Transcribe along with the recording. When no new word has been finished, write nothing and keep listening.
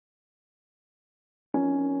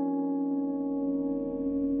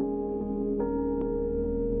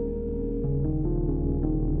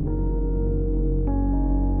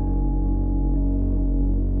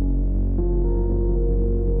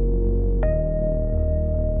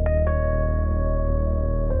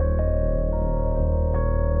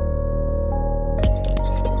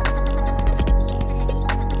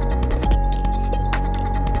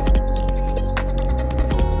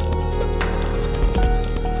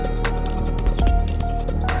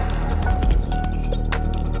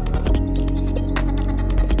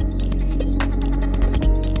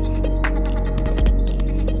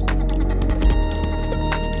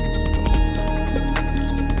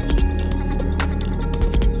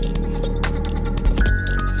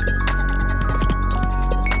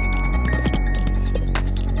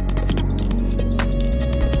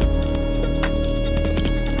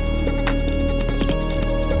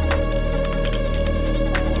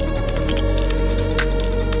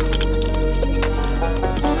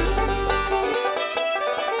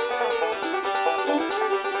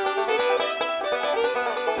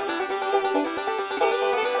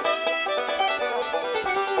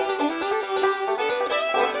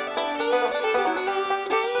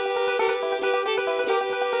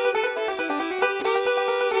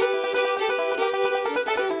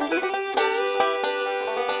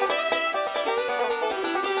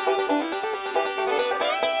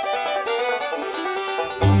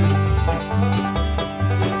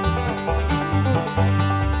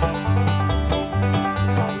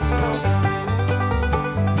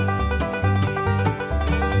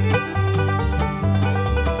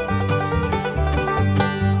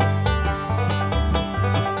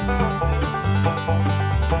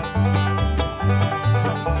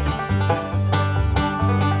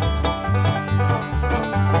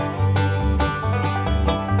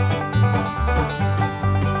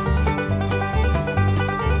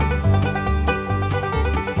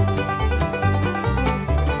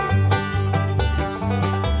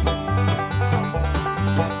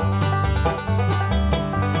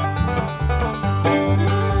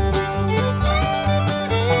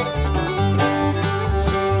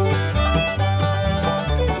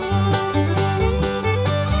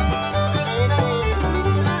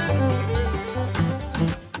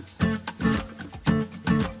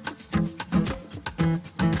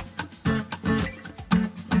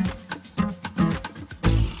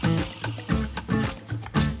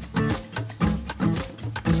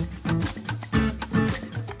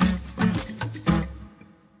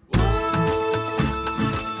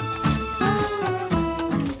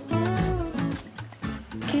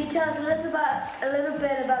tell us a little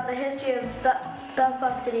bit about the history of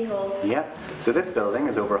Belfast City Hall? Yep. So this building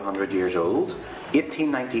is over 100 years old.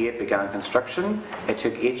 1898 began construction. It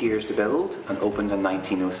took 8 years to build and opened in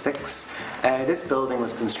 1906. This building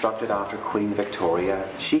was constructed after Queen Victoria.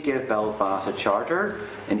 She gave Belfast a charter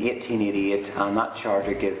in 1888, and that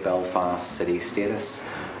charter gave Belfast city status.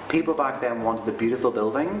 People back then wanted the beautiful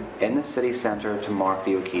building in the city centre to mark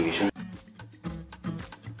the occasion.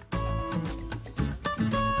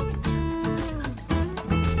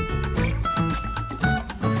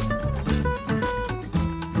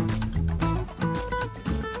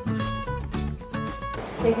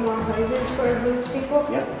 Like more houses for homeless people?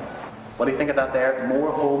 Yeah. What do you think of that there?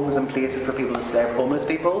 More homes and places for people to stay, homeless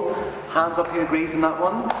people? Hands up who agrees on that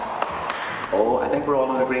one? Oh, I think we're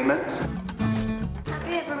all in agreement. Have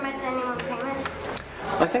you ever met anyone famous?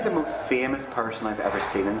 I think the most famous person I've ever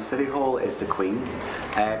seen in City Hall is the Queen.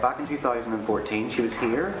 Back in 2014 she was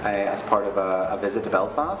here as part of a visit to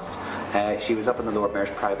Belfast. She was up in the Lord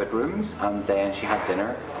Mayor's private rooms, and then she had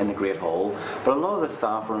dinner in the Great Hall. But a lot of the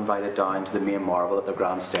staff were invited down to the main marvel at the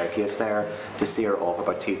grand staircase there to see her off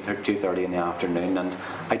about 2:30 in the afternoon. And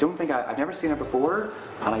I don't think I've never seen her before,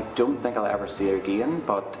 and I don't think I'll ever see her again,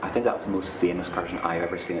 but I think that's the most famous person I've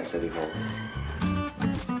ever seen at City Hall.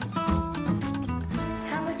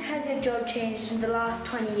 Job changed in the last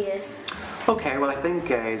 20 years? Okay, well I think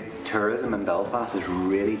tourism in Belfast has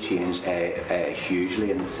really changed hugely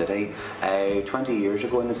in the city. 20 years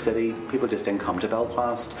ago in the city, people just didn't come to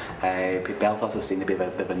Belfast. Belfast has seemed to be a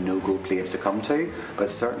bit of a no-go place to come to, but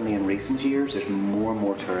certainly in recent years there's more and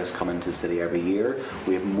more tourists coming into the city every year.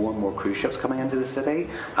 We have more and more cruise ships coming into the city,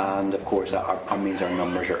 and of course that means our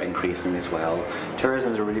numbers are increasing as well.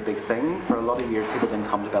 Tourism is a really big thing. For a lot of years people didn't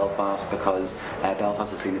come to Belfast because Belfast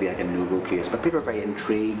has seemed to be like a no-go place, but people are very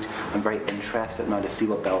intrigued and very interested now to see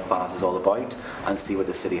what Belfast is all about and see what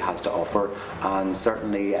the city has to offer. And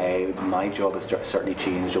certainly my job has certainly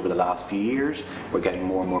changed over the last few years. We're getting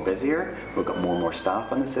more and more busier. We've got more and more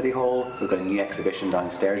staff in the City Hall. We've got a new exhibition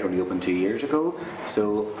downstairs only opened 2 years ago.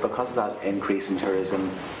 So because of that increase in tourism,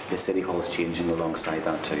 the City Hall is changing alongside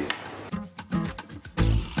that too.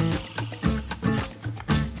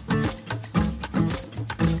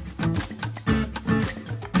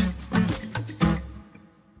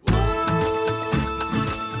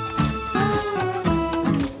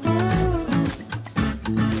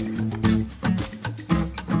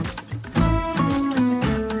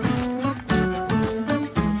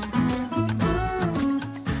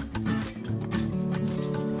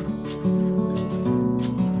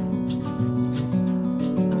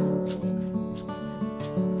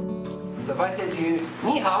 So if I say to you,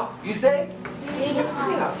 ni hao, you say? Ni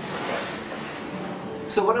hao.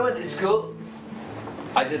 So when I went to school,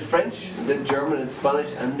 I did French, did German and Spanish,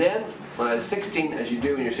 and then when I was 16, as you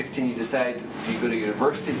do when you're 16, you decide, do you go to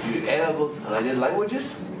university, do you do A-levels, and I did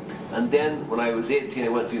languages. And then when I was 18, I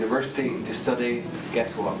went to university to study,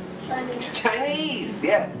 guess what? Chinese. Chinese,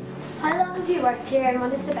 yes. How long have you worked here, and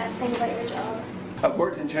what is the best thing about your job? I've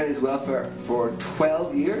worked in Chinese welfare for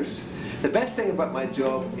 12 years. The best thing about my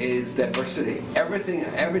job is diversity. Everything,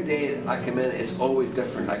 every day I come in, it's always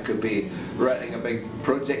different. I could be writing a big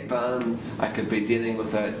project plan, I could be dealing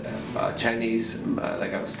with a Chinese,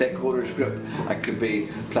 like a stakeholders group, I could be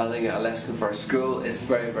planning a lesson for a school. It's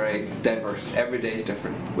very, very diverse. Every day is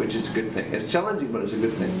different, which is a good thing. It's challenging, but it's a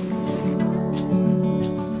good thing.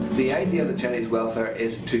 The idea of the Chinese welfare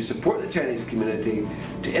is to support the Chinese community,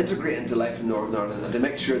 to integrate into life in Northern Ireland, and to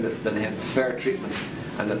make sure that they have fair treatment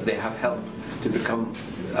and that they have help to become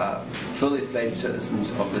fully fledged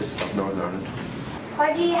citizens of Northern Ireland.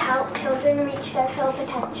 How do you help children reach their full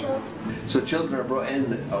potential? So children are brought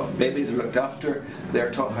in, babies are looked after,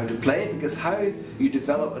 they're taught how to play, because how you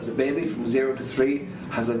develop as a baby from 0 to 3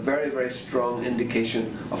 has a very, very strong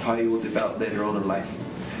indication of how you will develop later on in life.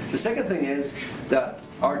 The second thing is that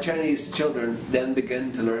our Chinese children then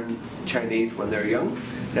begin to learn Chinese when they're young.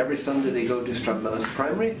 And every Sunday they go to Stranmillis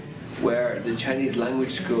Primary, where the Chinese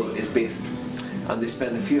language school is based. And they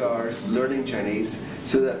spend a few hours learning Chinese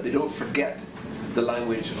so that they don't forget the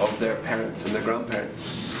language of their parents and their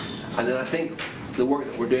grandparents. And then I think the work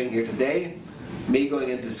that we're doing here today, me going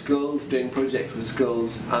into schools, doing projects with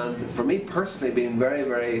schools, and for me personally being very,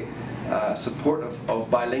 very supportive of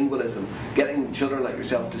bilingualism, getting children like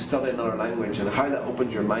yourself to study another language and how that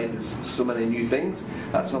opens your mind to so many new things,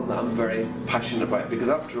 that's something that I'm very passionate about, because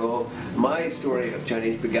after all, my story of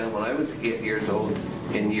Chinese began when I was 8 years old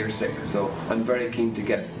in year 6, so I'm very keen to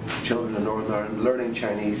get children in Northern Ireland learning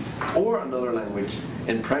Chinese or another language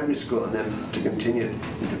in primary school and then to continue it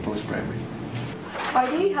into post-primary. How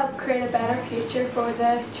do you help create a better future for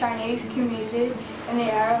the Chinese community in the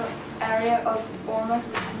area of Ormeau?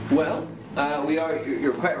 Well,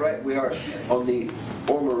 you're quite right, we are on the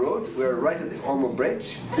Ormeau Road, we're right at the Ormeau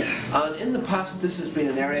Bridge, and in the past this has been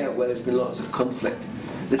an area where there's been lots of conflict.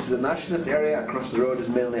 This is a nationalist area, across the road is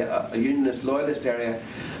mainly a unionist, loyalist area,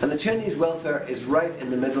 and the Chinese welfare is right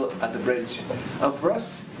in the middle at the bridge. And for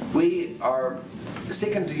us, we are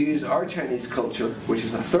seeking to use our Chinese culture, which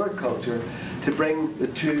is a third culture, to bring the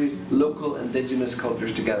two local indigenous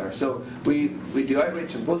cultures together. So we do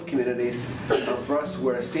outreach in both communities, and for us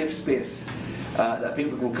we're a safe space that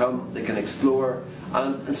people can come, they can explore,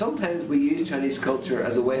 and sometimes we use Chinese culture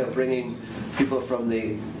as a way of bringing people from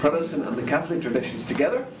the Protestant and the Catholic traditions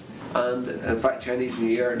together. And in fact, Chinese New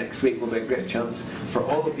Year next week will be a great chance for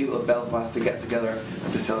all the people of Belfast to get together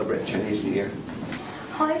and to celebrate Chinese New Year.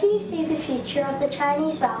 How do you see the future of the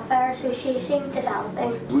Chinese Welfare Association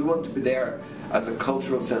developing? We want to be there as a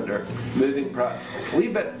cultural centre, moving perhaps a wee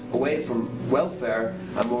bit away from welfare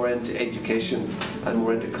and more into education and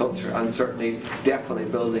more into culture, and certainly definitely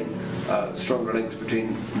building stronger links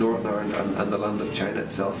between Northern Ireland and the land of China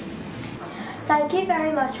itself. Thank you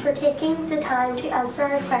very much for taking the time to answer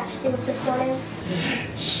our questions this morning.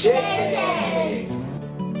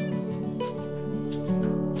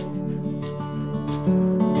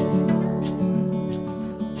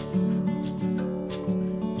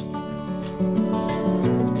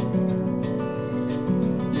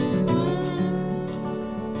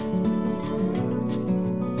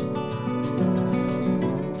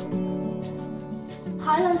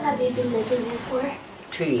 How long have you been living here for?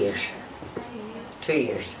 2 years. 2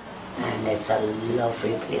 years. And it's a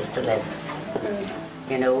lovely place to live.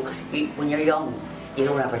 You know, when you're young, you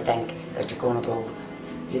don't ever think that you're going to go,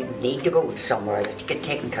 you need to go somewhere that you get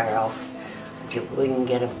taken care of. But you wouldn't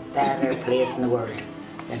get a better place in the world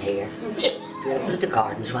than here. Beautiful the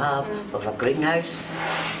gardens we have. We have a greenhouse,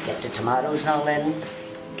 get the tomatoes and all in,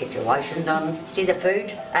 get your washing done. See the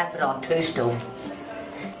food? I put on 2 stone.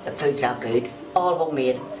 The food's not good, all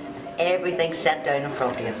homemade. Everything's set down in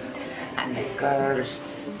front of you. And the girls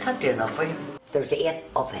can't do enough for you. There's 8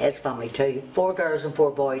 of his family too. 4 girls and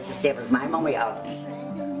 4 boys, the same as my mummy had.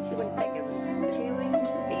 You wouldn't think it was, she wouldn't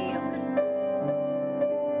be youngest.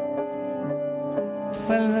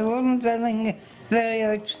 Well, there wasn't anything very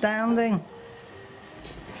outstanding.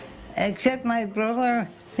 Except my brother,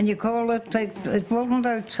 and you call it, like, it wasn't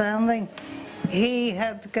outstanding. He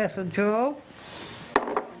had to get a job,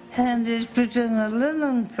 and it was in a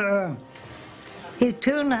linen firm. He's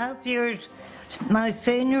 2.5 years my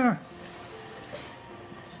senior.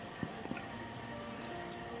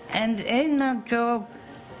 And in that job,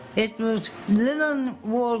 it was, linen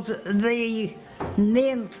was the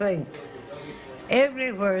main thing.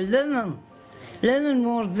 Everywhere, linen. Linen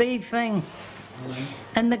was the thing.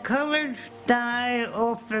 And the coloured dye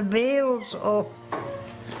of the bales of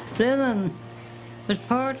linen was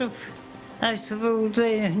part of, I suppose,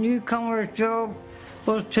 the newcomer's job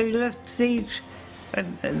was to lift these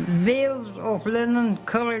bales of linen,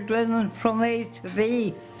 coloured linen, from A to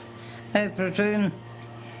B, I presume.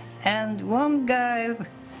 And one guy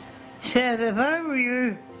said, if I were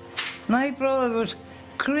you, my brother was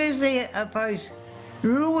crazy about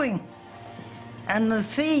rowing and the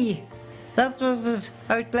sea. That was his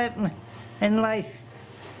outlet in life.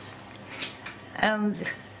 And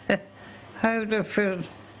how to feel.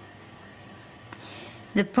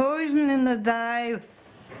 The poison in the dye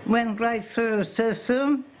went right through the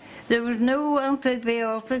system. There was no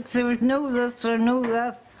antibiotics, there was no this or no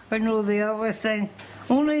that or no the other thing.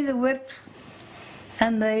 Only the wit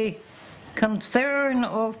and the concern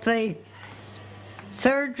of the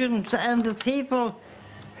surgeons and the people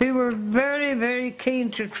who were very, very keen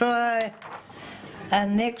to try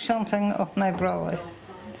and make something of my brother.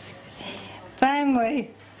 Finally,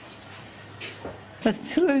 but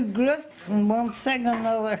through grit and one thing or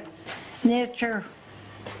another, nature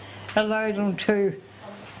allowed him to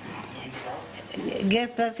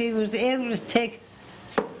get that he was able to take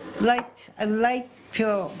a light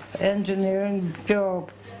job, engineering job.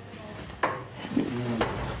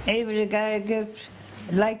 Able to get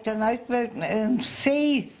like an outlet and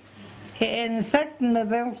see, in fact, in the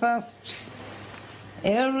Belfast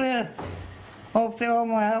area of the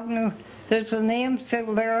Ormeau Avenue, there's a name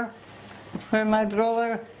still there where my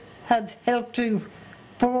brother had helped to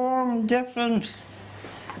form different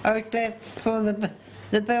outlets for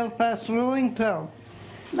the Belfast Rowing Club.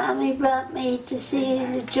 Mommy brought me to see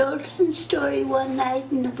the Jolson story one night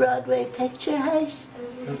in the Broadway Picture House,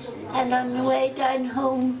 and on the way down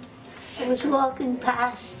home I was walking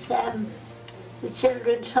past the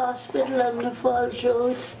Children's Hospital on the Falls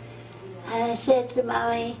Road, And I said to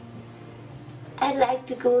Mommy, I'd like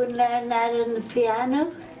to go and learn that on the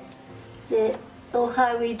piano. Oh,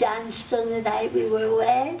 how we danced on the night we were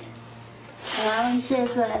wed. And Mommy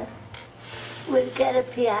says, well, we'll get a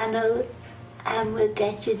piano and we'll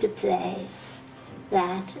get you to play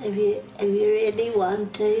that if you really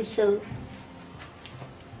want to. So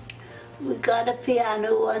we got a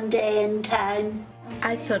piano one day in town.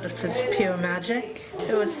 I thought it was pure magic.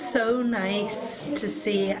 It was so nice to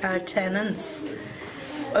see our tenants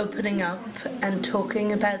opening up and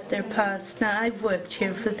talking about their past. Now, I've worked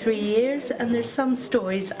here for 3 years and there's some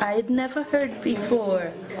stories I had never heard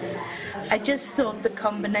before. I just thought the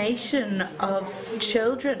combination of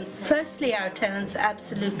children, firstly our tenants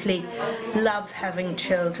absolutely love having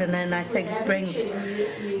children, and I think brings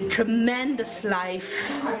tremendous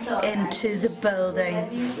life into the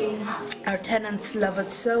building. Our tenants love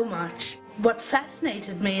it so much. What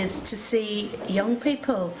fascinated me is to see young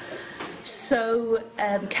people so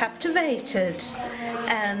captivated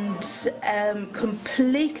and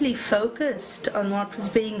completely focused on what was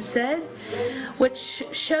being said, which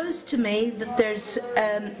shows to me that there's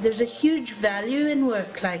a huge value in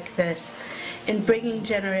work like this, in bringing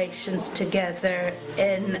generations together,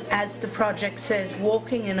 in, as the project says,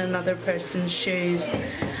 walking in another person's shoes.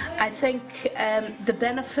 I think the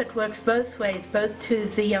benefit works both ways, both to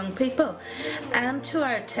the young people and to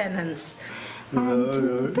our tenants. And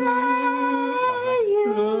to bear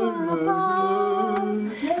you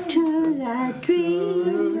above to that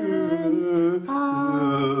dream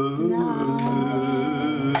of love.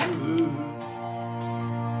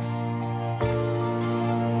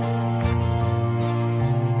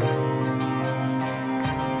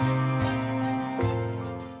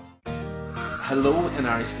 Hello in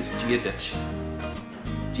Irish is Gia Ditch.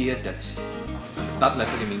 Gia Ditch. That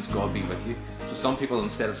literally means God be with you. So some people,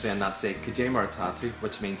 instead of saying that, say Kajay Maratatu,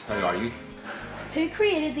 which means how are you? Who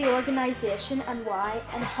created the organisation and why,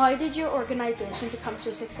 and how did your organisation become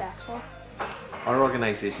so successful? Our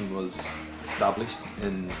organisation was established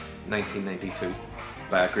in 1992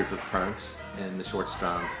 by a group of parents in the Short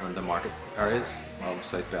Strand and the Market areas of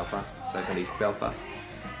South Belfast, South and East Belfast.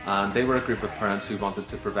 And they were a group of parents who wanted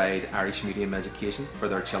to provide Irish medium education for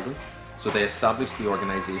their children. So they established the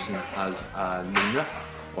organisation as a NINRA,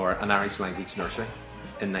 or an Irish language nursery,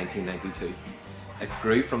 in 1992. It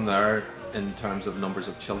grew from there in terms of numbers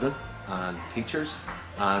of children and teachers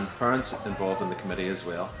and parents involved in the committee as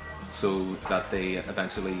well, so that they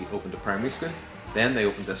eventually opened a primary school. Then they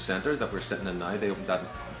opened this centre that we're sitting in now. They opened that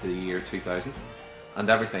in the year 2000, and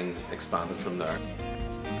everything expanded from there.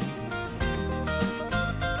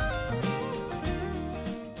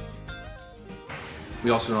 We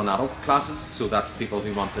also run adult classes, so that's people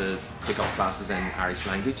who want to take up classes in Irish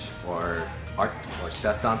language or art or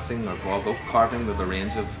set dancing or bog oak carving, with a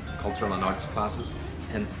range of cultural and arts classes,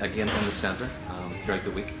 and again in the centre throughout the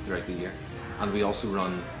week, throughout the year. And we also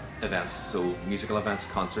run events, so musical events,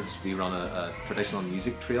 concerts. We run a traditional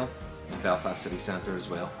music trail in Belfast City Centre as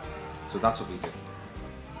well. So that's what we do.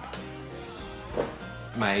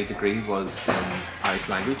 My degree was in Irish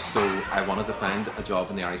language, so I wanted to find a job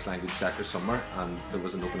in the Irish language sector somewhere, and there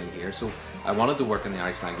was an opening here. So I wanted to work in the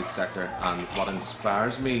Irish language sector, and what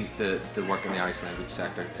inspires me to work in the Irish language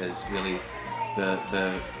sector is really the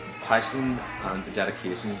passion and the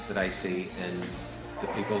dedication that I see in the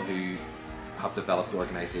people who have developed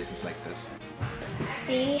organisations like this.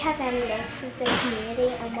 Do you have any links with the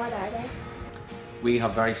community, and what are they? We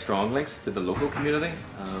have very strong links to the local community,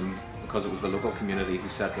 because it was the local community who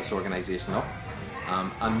set this organisation up.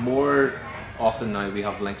 And more often now we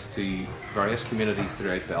have links to various communities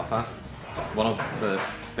throughout Belfast. One of the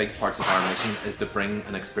big parts of our mission is to bring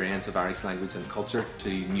an experience of Irish language and culture to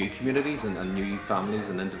new communities and new families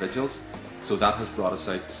and individuals. So that has brought us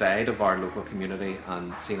outside of our local community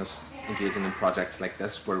and seen us engaging in projects like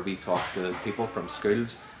this, where we talk to people from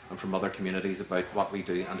schools and from other communities about what we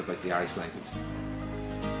do and about the Irish language.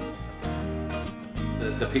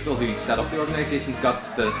 The people who set up the organisation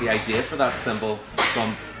got the idea for that symbol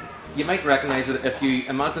from, you might recognise it if you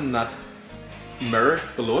imagine that mirror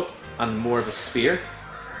below it and more of a sphere.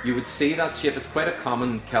 You would see that shape. It's quite a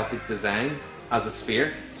common Celtic design as a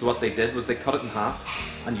sphere. So what they did was they cut it in half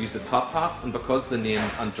and used the top half, and because the name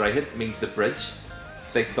Andreihid means the bridge,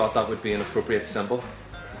 they thought that would be an appropriate symbol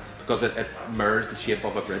because it mirrors the shape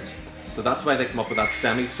of a bridge. So that's why they come up with that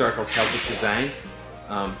semicircle Celtic design,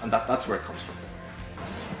 and that's where it comes from.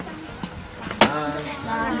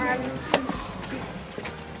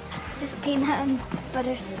 This is peanut and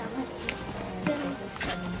butter sandwich.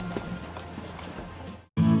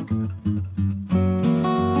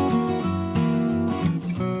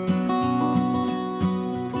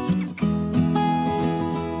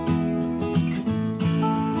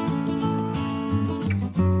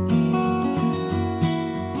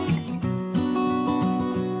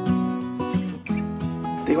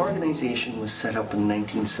 organisation was set up in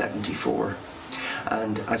 1974,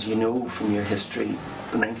 and as you know from your history,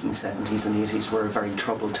 the 1970s and 80s were a very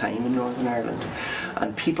troubled time in Northern Ireland,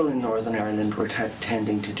 and people in Northern Ireland were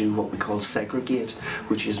tending to do what we call segregate,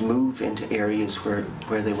 which is move into areas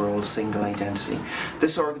where they were all single identity.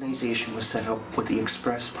 This organisation was set up with the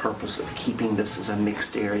express purpose of keeping this as a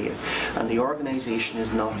mixed area, and the organisation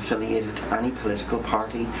is not affiliated to any political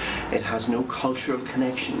party, it has no cultural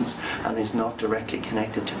connections, and is not directly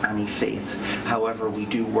connected to any faith. However, we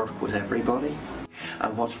do work with everybody.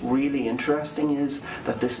 And what's really interesting is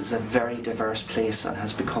that this is a very diverse place and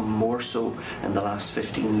has become more so in the last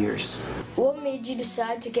 15 years. What made you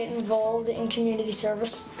decide to get involved in community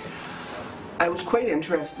service? I was quite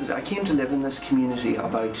interested. I came to live in this community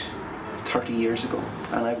about 30 years ago,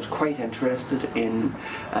 and I was quite interested in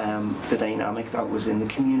the dynamic that was in the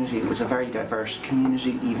community. It was a very diverse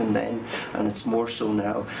community even then, and it's more so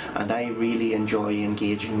now, and I really enjoy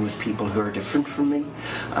engaging with people who are different from me,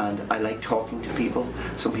 and I like talking to people.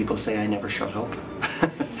 Some people say I never shut up.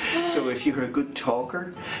 So if you're a good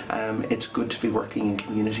talker, it's good to be working in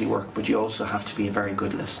community work, but you also have to be a very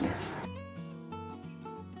good listener.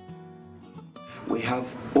 We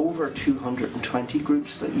have over 220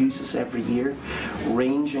 groups that use us every year,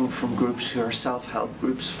 ranging from groups who are self-help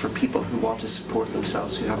groups for people who want to support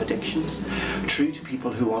themselves who have addictions, through to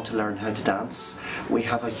people who want to learn how to dance. We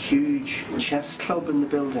have a huge chess club in the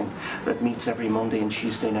building that meets every Monday and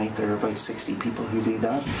Tuesday night. There are about 60 people who do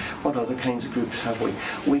that. What other kinds of groups have we?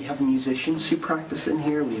 We have musicians who practice in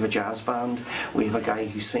here. We have a jazz band. We have a guy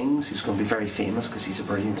who sings, who's going to be very famous because he's a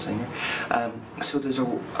brilliant singer. So there's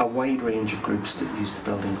a wide range of groups that use the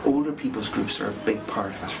building. Older people's groups are a big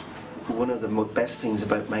part of it. One of the best things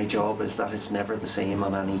about my job is that it's never the same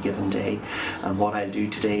on any given day, and what I'll do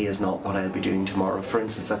today is not what I'll be doing tomorrow. For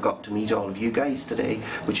instance, I've got to meet all of you guys today,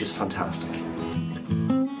 which is fantastic.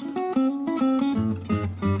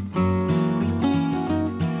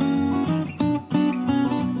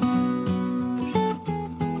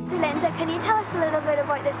 Linda, can you tell us a little bit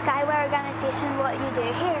about the Skyway organisation, what you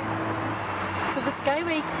do here? So the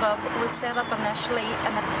Skyway Club was set up initially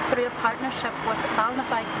through a partnership with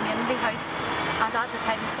Ballinafy Community House and at the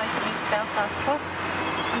time the South and East Belfast Trust.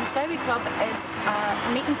 And the Skyway Club is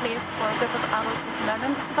a meeting place for a group of adults with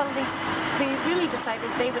learning disabilities who really decided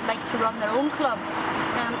they would like to run their own club.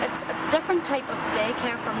 It's a different type of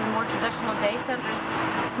daycare from the more traditional day centres.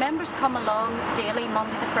 So members come along daily,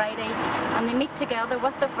 Monday to Friday, and they meet together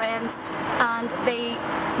with their friends and they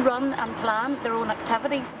run and plan their own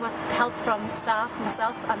activities with help from staff,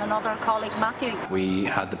 myself and another colleague, Matthew. We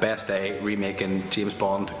had the best day remaking James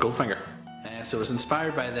Bond Goldfinger. So it was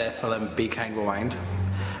inspired by the film Be Kind, We'll Wind,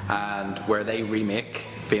 and where they remake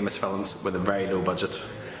famous films with a very low budget,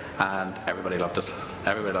 and everybody loved it.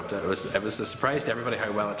 Everybody loved it. It was a surprise to everybody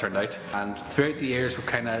how well it turned out. And throughout the years we've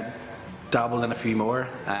kind of dabbled in a few more,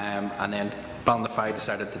 and then Ballinafy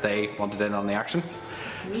decided that they wanted in on the action.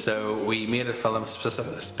 So we made a film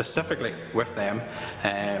specifically with them.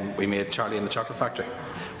 We made Charlie and the Chocolate Factory.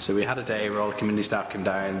 So we had a day where all the community staff came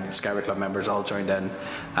down, the Skyway Club members all joined in,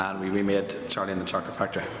 and we remade Charlie and the Chocolate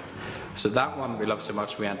Factory. So that one we loved so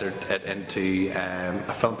much we entered it into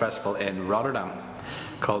a film festival in Rotterdam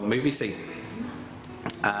called Movie Sea.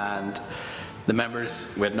 And the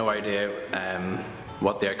members, we had no idea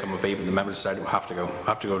what the outcome would be, but the members decided we have to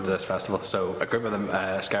go to this festival. So a group of them,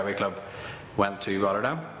 Skyway Club, went to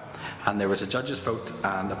Rotterdam, and there was a judges vote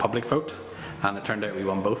and a public vote, and it turned out we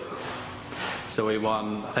won both. So we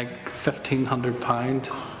won, I think, £1,500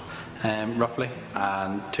 roughly,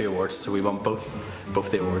 and 2 awards. So we won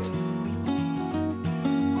both the awards.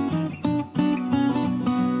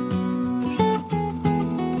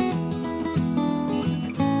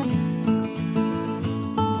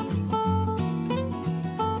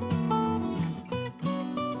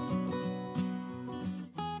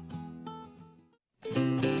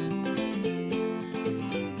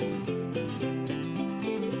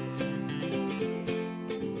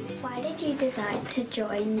 You decide to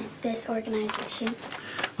join this organisation?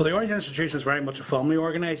 Well, the Orange Institution is very much a family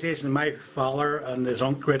organisation. My father and his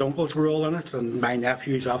great uncles were all in it, and my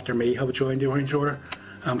nephews after me have joined the Orange Order.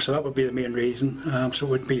 So that would be the main reason. So it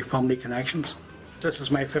would be family connections. This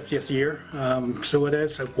is my 50th year, so it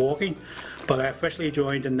is walking. But I officially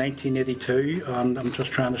joined in 1982, and I'm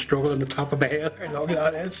just trying to struggle in the top of my head how long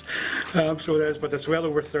that is. So it is, but it's well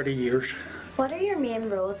over 30 years. What are your main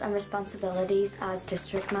roles and responsibilities as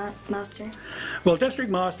District Master? Well,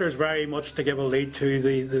 District Master is very much to give a lead to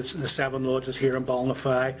the 7 lodges here in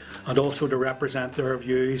Ballinafie, and also to represent their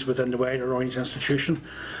views within the wider Ormeau's institution.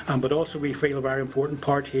 But also we feel a very important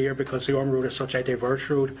part here, because the Ormeau Road is such a diverse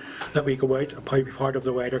road, that we go out and be part of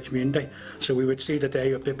the wider community. So we would see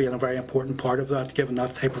today being a very important part of that, given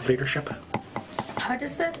that type of leadership. How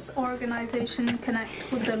does this organisation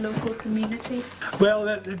connect with the local community? Well,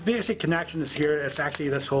 the basic connection is here. It's actually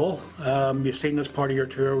this hall. You've seen as part of your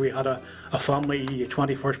tour, we had a family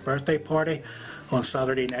 21st birthday party on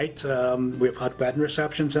Saturday night. We've had wedding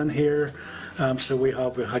receptions in here. So we've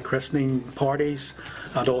had christening parties,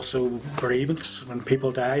 and also bereavements. When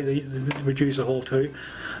people die, they would use the hall too.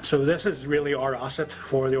 So this is really our asset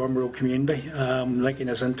for the Ormeau Road community, linking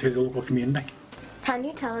us into the local community. Can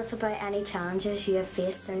you tell us about any challenges you have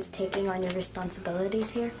faced since taking on your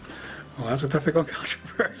responsibilities here? Well, that's a difficult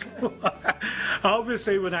controversial.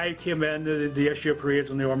 Obviously, when I came in, the issue of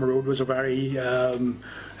parades on the Ormeau Road was a very,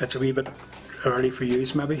 it's a wee bit early for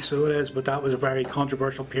use maybe, so it is, but that was a very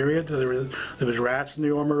controversial period. There was riots in the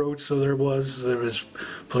Ormeau Road, so there was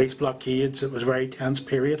police blockades. It was a very tense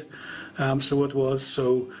period, so it was.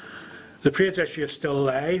 So the parades issue is still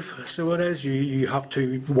alive, so it is. You have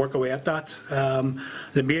to work away at that.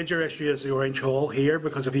 The major issue is the Orange Hall here,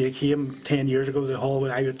 because if you came 10 years ago, the hall,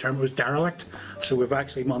 I would term, was derelict. So we've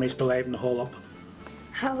actually managed to liven the hall up.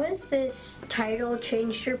 How has this title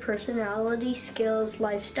changed your personality, skills,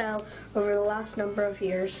 lifestyle over the last number of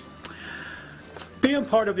years? Being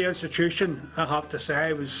part of the institution, I have to say,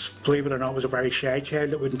 I was, believe it or not, was a very shy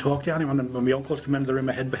child that wouldn't talk to anyone. And when my uncles come into the room,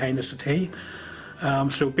 I hid behind the settee.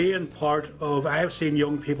 So being part of, I have seen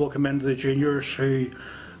young people come into the juniors who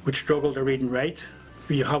would struggle to read and write.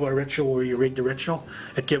 You have a ritual where you read the ritual.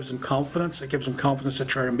 It gives them confidence. It gives them confidence to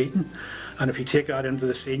chair a meeting. And if you take that into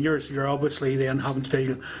the seniors, you're obviously then having to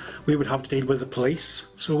deal, we would have to deal with the police.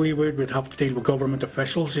 So we'd have to deal with government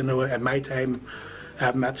officials. You know, at my time,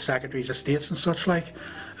 I've met secretaries of states and such like.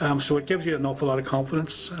 So it gives you an awful lot of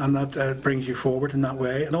confidence, and that brings you forward in that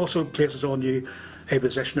way. And also places on you a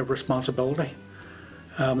position of responsibility.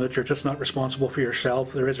 That you're just not responsible for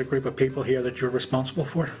yourself. There is a group of people here that you're responsible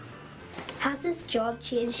for. Has this job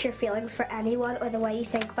changed your feelings for anyone or the way you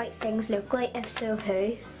think about things locally? If so,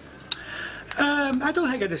 who? I don't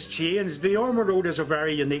think it has changed. The Ormeau Road is a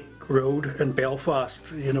very unique road in Belfast.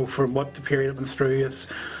 You know, from what the period went through, it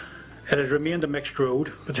has remained a mixed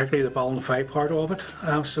road, particularly the Ballinafie part of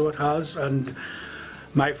it. So it has. And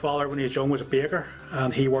my father, when he was young, was a baker,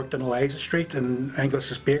 and he worked in Eliza Street in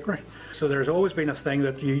Inglis's Bakery. So there's always been a thing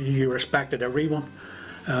that you respected everyone.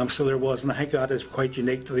 So there was, and I think that is quite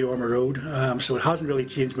unique to the Ormeau Road. So it hasn't really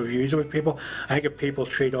changed my views about people. I think if people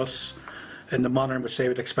treat us in the manner in which they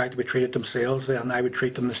would expect to be treated themselves, then I would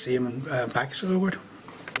treat them the same and back so I would.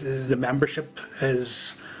 The membership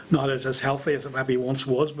is not as healthy as it maybe once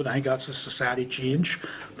was, but I think that's a society change.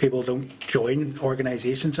 People don't join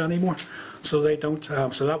organisations anymore, so they don't.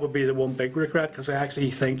 So that would be the one big regret, because I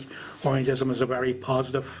actually think Orangeism is a very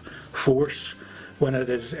positive force when it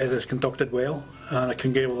is conducted well, and it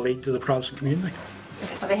can give a lead to the Protestant community.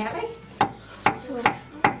 Are they heavy? Sort of.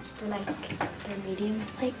 They're medium.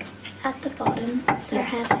 Like at the bottom, they're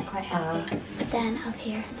heavy. Quite heavy. But then up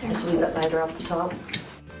here, they're It's a little bit lighter up the top.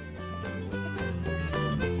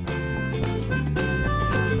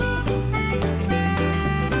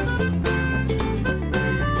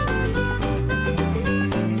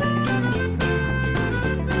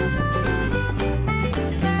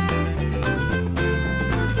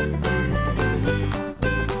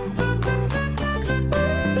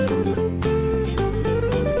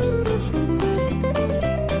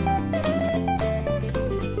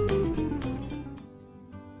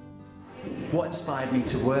 What inspired me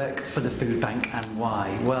to work for the food bank and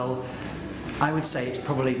why? Well, I would say it's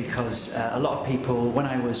probably because a lot of people, when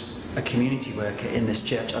I was a community worker in this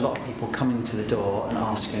church, a lot of people coming to the door and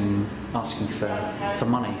asking for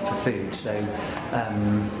money for food. So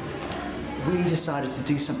we decided to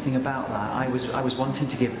do something about that. I was wanting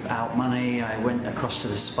to give out money. I went across to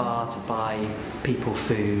the spa to buy people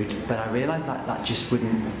food, but I realised that just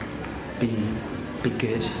wouldn't be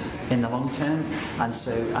good in the long term. And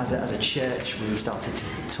so as a church, we started to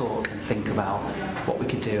talk and think about what we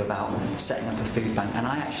could do about setting up a food bank. And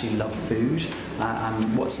I actually love food.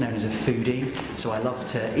 I'm what's known as a foodie, so I love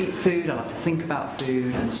to eat food, I love to think about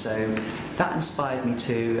food, and so that inspired me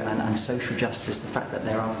too. And social justice, the fact that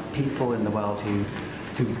there are people in the world who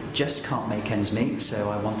just can't make ends meet, so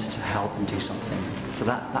I wanted to help and do something. So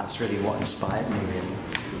that's really what inspired me, really.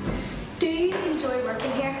 Do you enjoy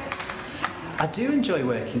working here? I do enjoy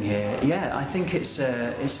working here. Yeah, I think it's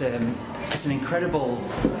an incredible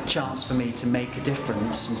chance for me to make a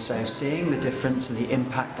difference, and so seeing the difference and the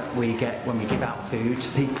impact that we get when we give out food to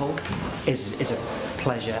people is a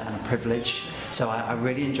pleasure and a privilege. So I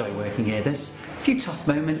really enjoy working here. There's a few tough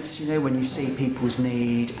moments, you know, when you see people's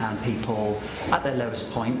need and people at their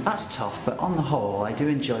lowest point. That's tough, but on the whole, I do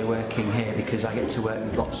enjoy working here because I get to work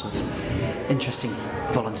with lots of interesting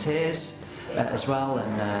volunteers as well,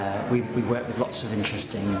 and we work with lots of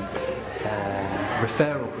interesting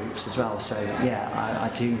referral groups as well. So yeah, I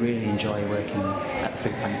do really enjoy working at the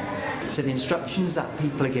food bank. So the instructions that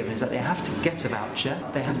people are given is that they have to get a voucher,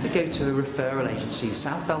 they have to go to a referral agency.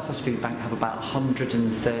 South Belfast Food Bank have about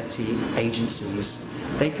 130 agencies.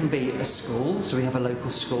 They can be a school, so we have a local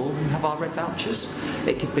school who have our red vouchers.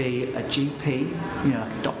 It could be a GP, you know,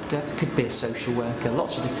 like a doctor, it could be a social worker,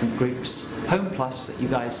 lots of different groups. Home Plus that you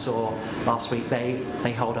guys saw last week,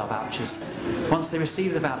 they hold our vouchers. Once they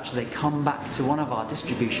receive the voucher, they come back to one of our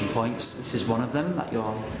distribution points. This is one of them that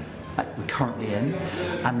we're currently in,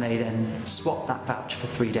 and they then swap that voucher for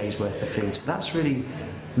 3 days worth of food. So that's really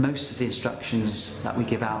most of the instructions that we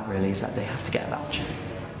give out, really, is that they have to get a voucher.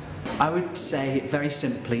 I would say very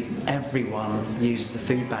simply, everyone uses the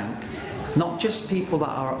food bank. Not just people that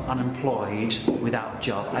are unemployed without a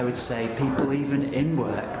job. I would say people even in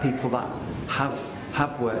work, people that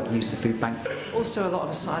have work, use the food bank. Also a lot of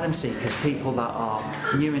asylum seekers, people that are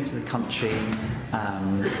new into the country,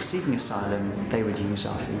 seeking asylum, they would use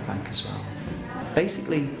our food bank as well.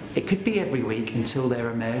 Basically, it could be every week until their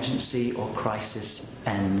emergency or crisis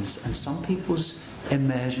ends, and some people's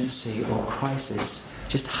emergency or crisis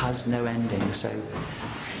just has no ending. So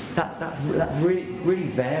that really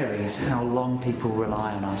varies how long people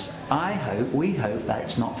rely on us. We hope that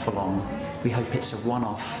it's not for long. We hope it's a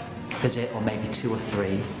one-off visit, or maybe 2 or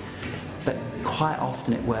 3. But quite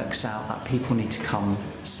often it works out that people need to come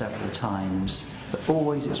several times. But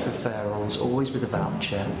always it's referrals, always with a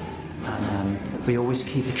voucher, and we always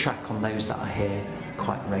keep a track on those that are here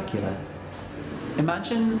quite regular.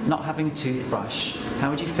 Imagine not having a toothbrush. How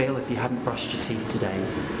would you feel if you hadn't brushed your teeth today?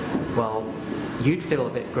 Well, you'd feel a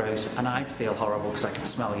bit gross, and I'd feel horrible because I could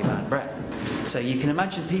smell your bad breath. So you can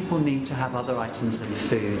imagine people need to have other items than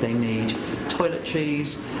food. They need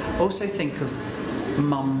toiletries. Also think of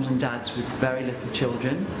mums and dads with very little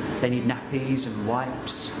children. They need nappies and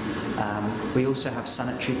wipes. We also have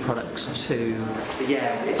sanitary products too. But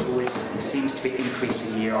yeah, it seems to be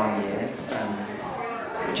increasing year on year,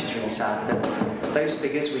 which is really sad. But those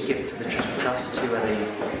figures we give to the Trust, who are the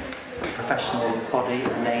professional body,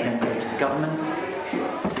 and they then go to the government,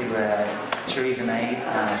 to Theresa May,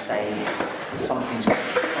 and say something's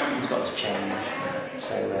got to change.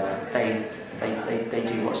 So they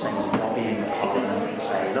do what's known as lobbying the Parliament and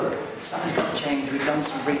say, look, something's got to change, we've done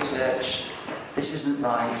some research, this isn't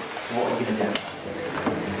right, what are you going to do about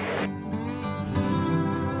it?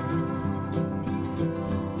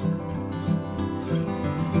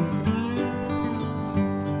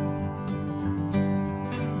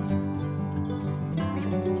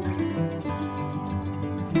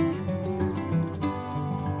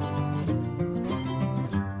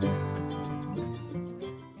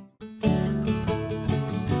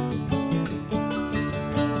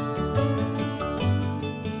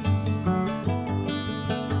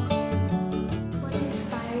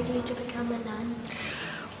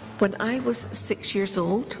 When I was 6 years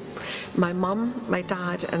old, my mum, my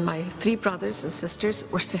dad and my 3 brothers and sisters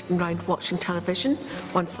were sitting round watching television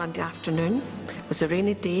one Sunday afternoon. It was a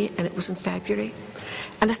rainy day and it was in February,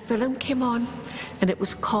 and a film came on, and it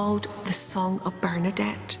was called The Song of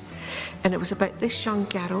Bernadette, and it was about this young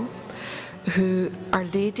girl who Our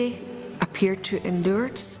Lady appeared to in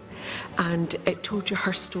Lourdes, and it told you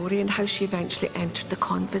her story and how she eventually entered the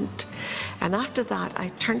convent. And after that I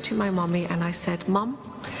turned to my mummy and I said, Mum,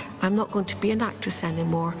 I'm not going to be an actress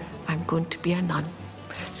anymore, I'm going to be a nun.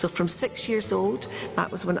 So from 6 years old,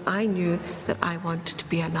 that was when I knew that I wanted to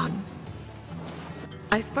be a nun.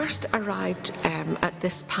 I first arrived at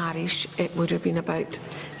this parish, it would have been about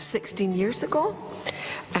 16 years ago.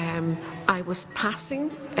 I was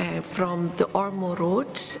passing from the Ormeau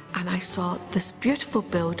Road, and I saw this beautiful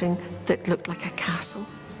building that looked like a castle.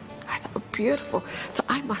 I thought, beautiful, so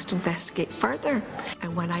I must investigate further.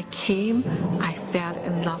 And when I came, I fell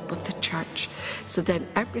in love with the church. So then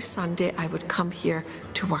every Sunday I would come here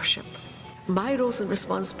to worship. My roles and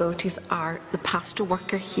responsibilities are the pastoral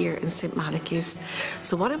worker here in St Malachy's.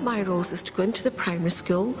 So one of my roles is to go into the primary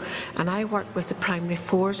school, and I work with the primary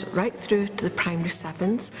 4s right through to the primary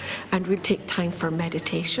 7s, and we take time for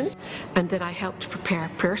meditation, and then I help to prepare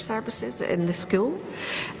prayer services in the school.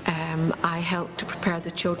 I help to prepare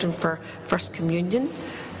the children for First Communion,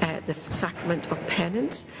 the Sacrament of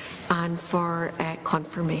Penance, and for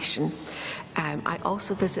confirmation. I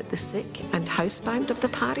also visit the sick and housebound of the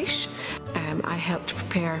parish. I help to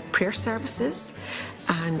prepare prayer services,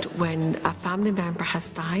 and when a family member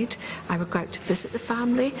has died, I would go out to visit the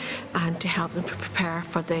family and to help them prepare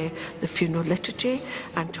for the funeral liturgy,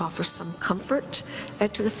 and to offer some comfort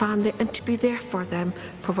to the family, and to be there for them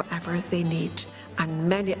for whatever they need, and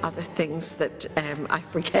many other things that I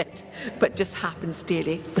forget, but just happens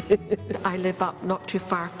daily. I live up not too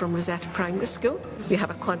far from Rosetta Primary School. We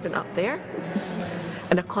have a convent up there,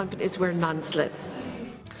 and a convent is where nuns live.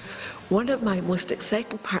 One of my most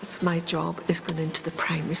exciting parts of my job is going into the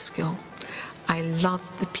primary school. I love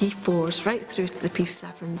the P4s right through to the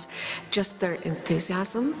P7s, just their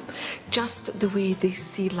enthusiasm, just the way they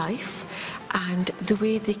see life, and the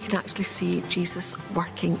way they can actually see Jesus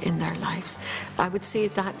working in their lives. I would say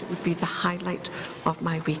that would be the highlight of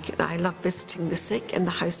my week. And I love visiting the sick and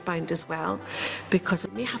the housebound as well, because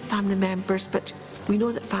we may have family members, but we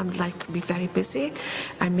know that family life can be very busy,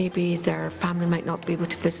 and maybe their family might not be able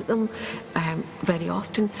to visit them very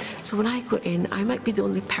often. So when I go in, I might be the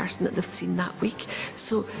only person that they've seen that week.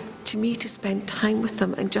 So to me, to spend time with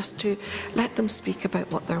them and just to let them speak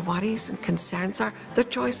about what their worries and concerns are, their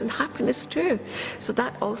joys and happiness too. So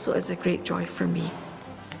that also is a great joy for me.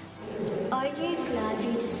 Are you glad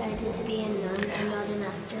you decided to be a nun and not an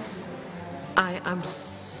actress? I am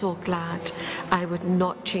so glad. I would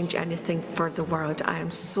not change anything for the world. I am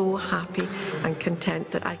so happy and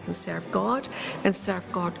content that I can serve God, and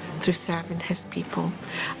serve God through serving His people.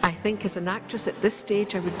 I think as an actress at this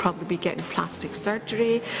stage, I would probably be getting plastic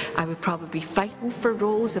surgery. I would probably be fighting for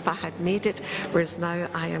roles if I had made it, whereas now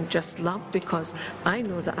I am just loved because I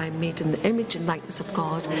know that I'm made in the image and likeness of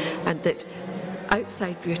God, and that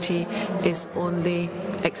outside beauty is only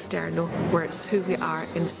external, where it's who we are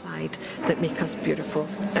inside that make us beautiful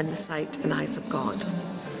in the sight and eyes of God.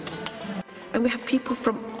 And we have people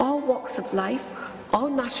from all walks of life, all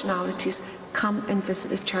nationalities, come and visit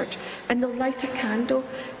the church, and they'll light a candle,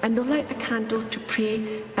 to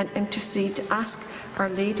pray and intercede, ask Our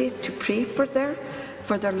Lady to pray for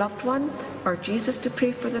their loved one, or Jesus to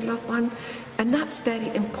pray for their loved one, and that's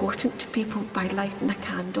very important to people by lighting a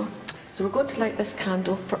candle. So we're going to light this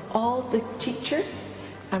candle for all the teachers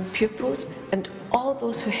and pupils and all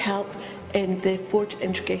those who help in the Forge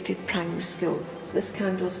Integrated Primary School. So this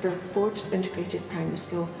candle is for Forge Integrated Primary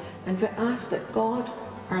School, and we ask that God,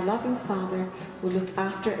 our loving Father, will look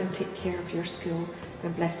after and take care of your school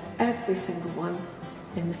and bless every single one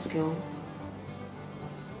in the school.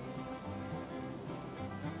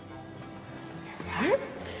 There we are.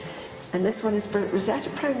 And this one is for Rosetta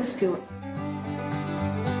Primary School.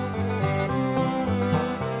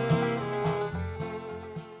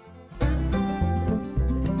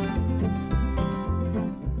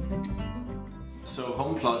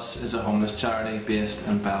 Plus is a homeless charity based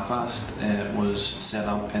in Belfast. It was set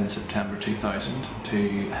up in September 2000 to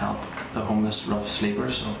help the homeless rough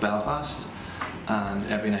sleepers of Belfast, and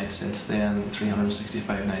every night since then,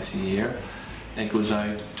 365 nights a year, it goes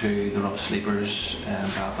out to the rough sleepers in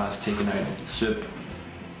Belfast, taking out soup,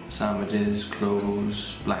 sandwiches,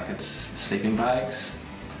 clothes, blankets, sleeping bags.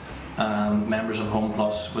 Members of Home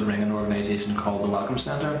Plus would ring an organisation called the Welcome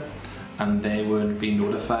Centre, and they would be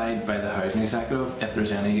notified by the housing executive if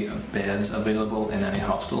there's any beds available in any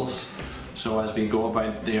hostels. So as we go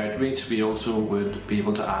about the outreach, we also would be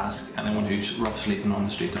able to ask anyone who's rough sleeping on the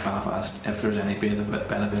streets of Belfast if there's any bed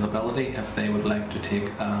availability, if they would like to take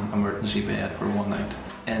an emergency bed for one night.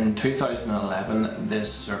 In 2011,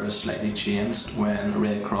 this service slightly changed when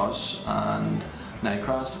Red Cross and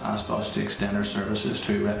NICROS asked us to extend our services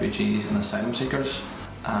to refugees and asylum seekers.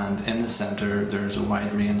 And in the centre there's a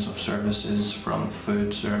wide range of services, from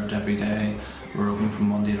food served every day. We're open from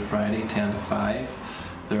Monday to Friday, 10 to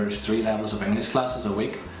 5. There's 3 levels of English classes a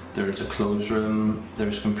week. There's a clothes room,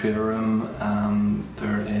 there's a computer room,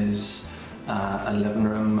 there is a living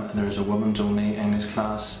room, there's a women's only English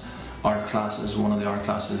class. Art class is one of the art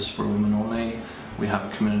classes for women only. We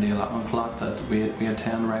have a community allotment plot that we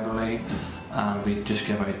attend regularly. And we just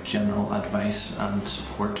give out general advice and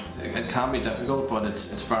support. It can be difficult, but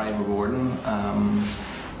it's very rewarding,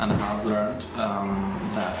 and I have learned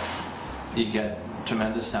that you get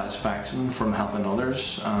tremendous satisfaction from helping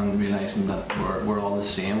others and realising that we're all the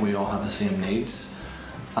same, we all have the same needs,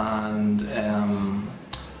 and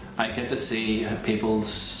I get to see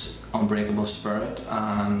people's unbreakable spirit,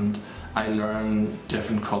 and I learn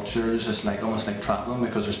different cultures. It's like almost like travelling,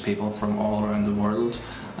 because there's people from all around the world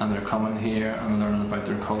and they're coming here and learning about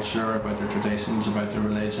their culture, about their traditions, about their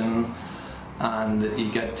religion, and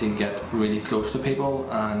you get to get really close to people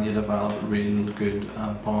and you develop real good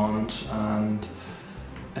bonds, and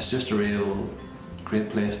it's just a real great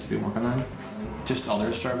place to be working in. Just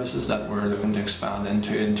other services that we're looking to expand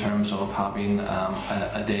into in terms of having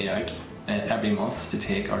a day out every month to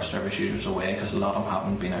take our service users away, because a lot of them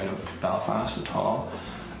haven't been out of Belfast at all,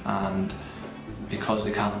 and because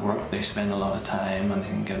they can't work they spend a lot of time and they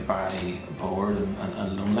can get very bored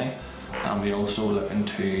and lonely. And we also looking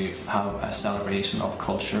to have a celebration of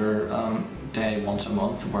culture day once a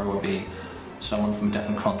month, where will be someone from a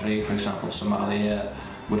different country, for example Somalia,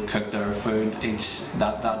 would cook their food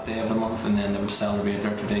that day of the month, and then they would celebrate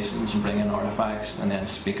their traditions and bring in artifacts and then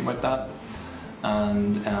speak about that,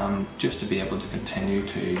 and just to be able to continue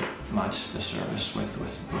to match the service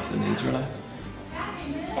with the needs really.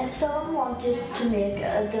 If someone wanted to make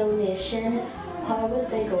a donation, how would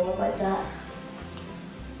they go about that?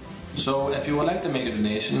 So if you would like to make a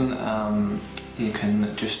donation, you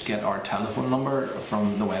can just get our telephone number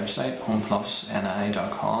from the website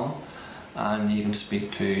homeplusni.com, and you can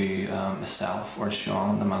speak to myself or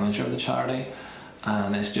Sean, the manager of the charity,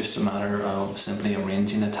 and it's just a matter of simply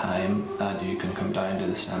arranging a time that you can come down to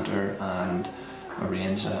the centre and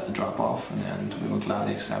arrange a drop-off, and we will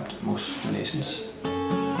gladly accept most donations.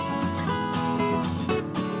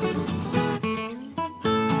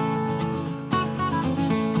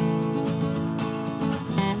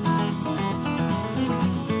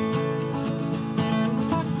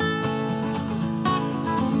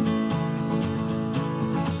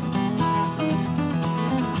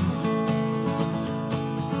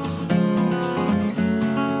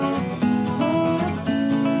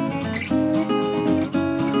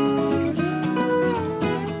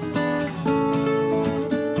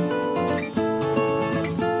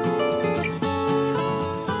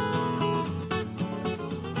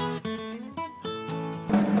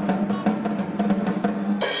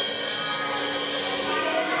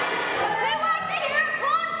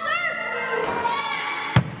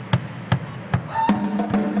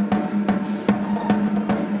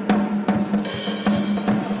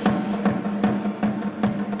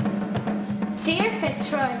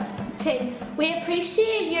 We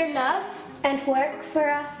appreciate your love and work for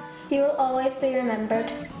us. You will always be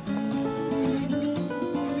remembered.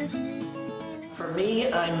 For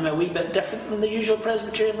me, I'm a wee bit different than the usual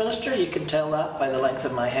Presbyterian minister. You can tell that by the length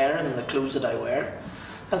of my hair and the clothes that I wear.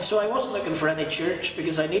 And so I wasn't looking for any church,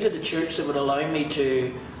 because I needed a church that would allow me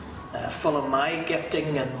to follow my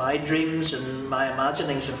gifting and my dreams and my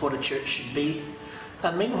imaginings of what a church should be.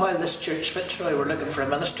 And meanwhile, this church, Fitzroy, were looking for a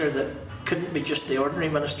minister that couldn't be just the ordinary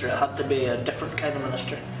minister. It had to be a different kind of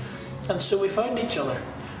minister. And so we found each other.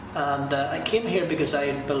 And I came here because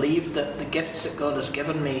I believed that the gifts that God has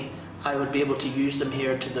given me, I would be able to use them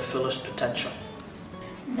here to the fullest potential.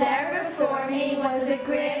 There before me was a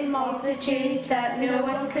great multitude that no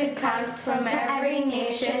one could count, from every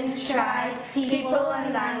nation, tribe, people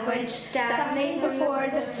and language, standing before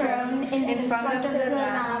the throne in front of the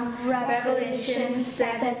Lamb. Revelation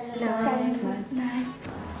 7:9.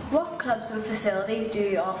 What clubs and facilities do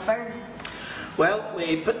you offer? Well,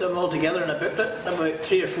 we put them all together in a booklet about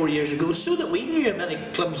 3 or 4 years ago, so that we knew how many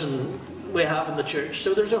clubs we have in the church.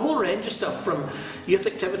 So there's a whole range of stuff, from youth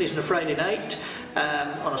activities on a Friday night.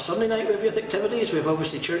 On a Sunday night we have youth activities. We have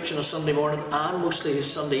obviously church on a Sunday morning and mostly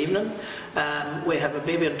Sunday evening. We have a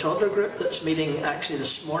baby and toddler group that's meeting actually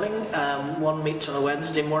this morning. One meets on a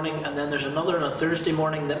Wednesday morning, and then there's another on a Thursday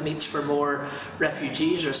morning that meets for more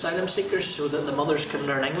refugees or asylum seekers, so that the mothers can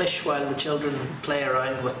learn English while the children play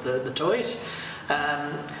around with the toys.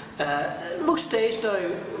 Most days now,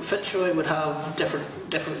 Fitzroy would have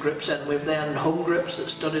different groups in. We have then home groups that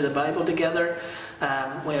study the Bible together.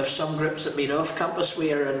 We have some groups that meet off campus.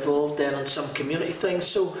 We are involved then in some community things.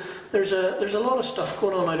 So there's a lot of stuff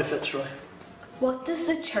going on out of Fitzroy. What does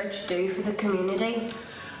the church do for the community?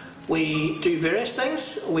 We do various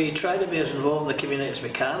things. We try to be as involved in the community as we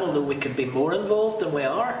can, although we can be more involved than we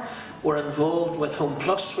are. We're involved with Home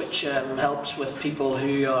Plus, which helps with people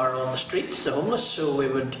who are on the streets, the homeless. So we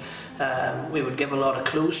would We would give a lot of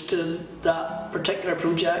clothes to that particular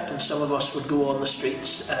project, and some of us would go on the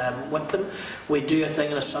streets with them. We do a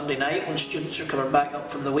thing on a Sunday night when students are coming back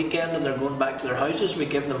up from the weekend and they're going back to their houses. We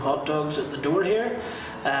give them hot dogs at the door here.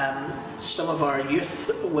 Some of our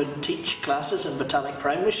youth would teach classes in Botanic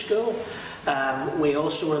Primary School. We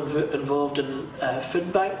also are involved in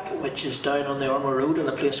Food Bank, which is down on the Ormeau Road in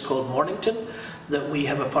a place called Mornington, that we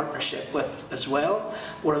have a partnership with as well.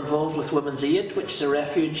 We're involved with Women's Aid, which is a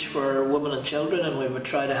refuge for women and children, and we would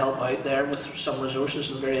try to help out there with some resources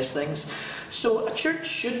and various things. So a church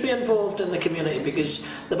should be involved in the community, because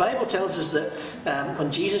the Bible tells us that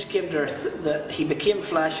when Jesus came to earth, that he became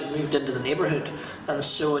flesh and moved into the neighbourhood. And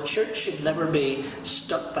so a church should never be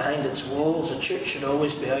stuck behind its walls. A church should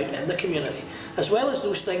always be out in the community, as well as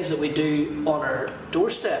those things that we do on our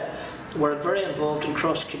doorstep. We're very involved in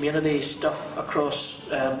cross-community stuff across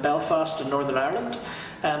Belfast and Northern Ireland.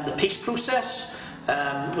 The peace process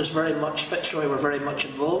was very much, Fitzroy were very much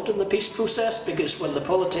involved in the peace process, because when the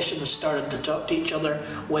politicians started to talk to each other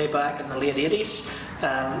way back in the late 80s,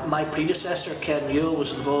 my predecessor Ken Newell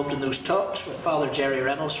was involved in those talks with Father Jerry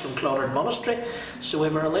Reynolds from Clonard Monastery. So we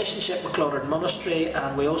have a relationship with Clonard Monastery,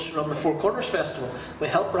 and we also run the Four Corners Festival. We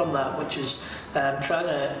help run that, which is trying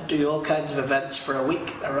to do all kinds of events for a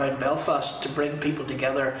week around Belfast to bring people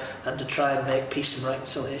together and to try and make peace and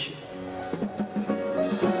reconciliation.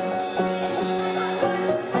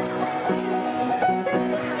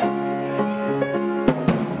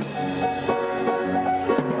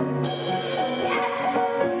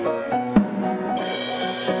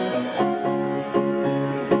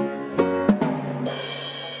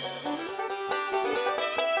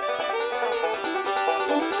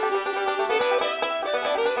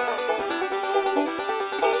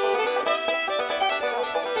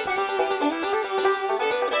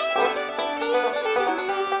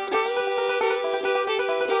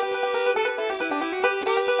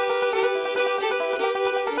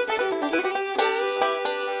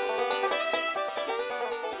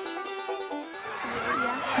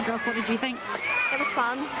 Girls, what did you think? It was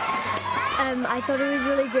fun. I thought it was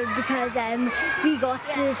really good because we got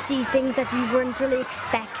to see things that we weren't really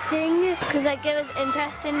expecting. Because it was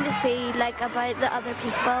interesting to see about the other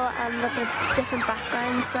people and what their different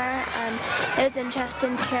backgrounds were, and it was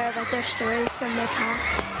interesting to hear about their stories from their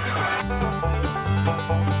past.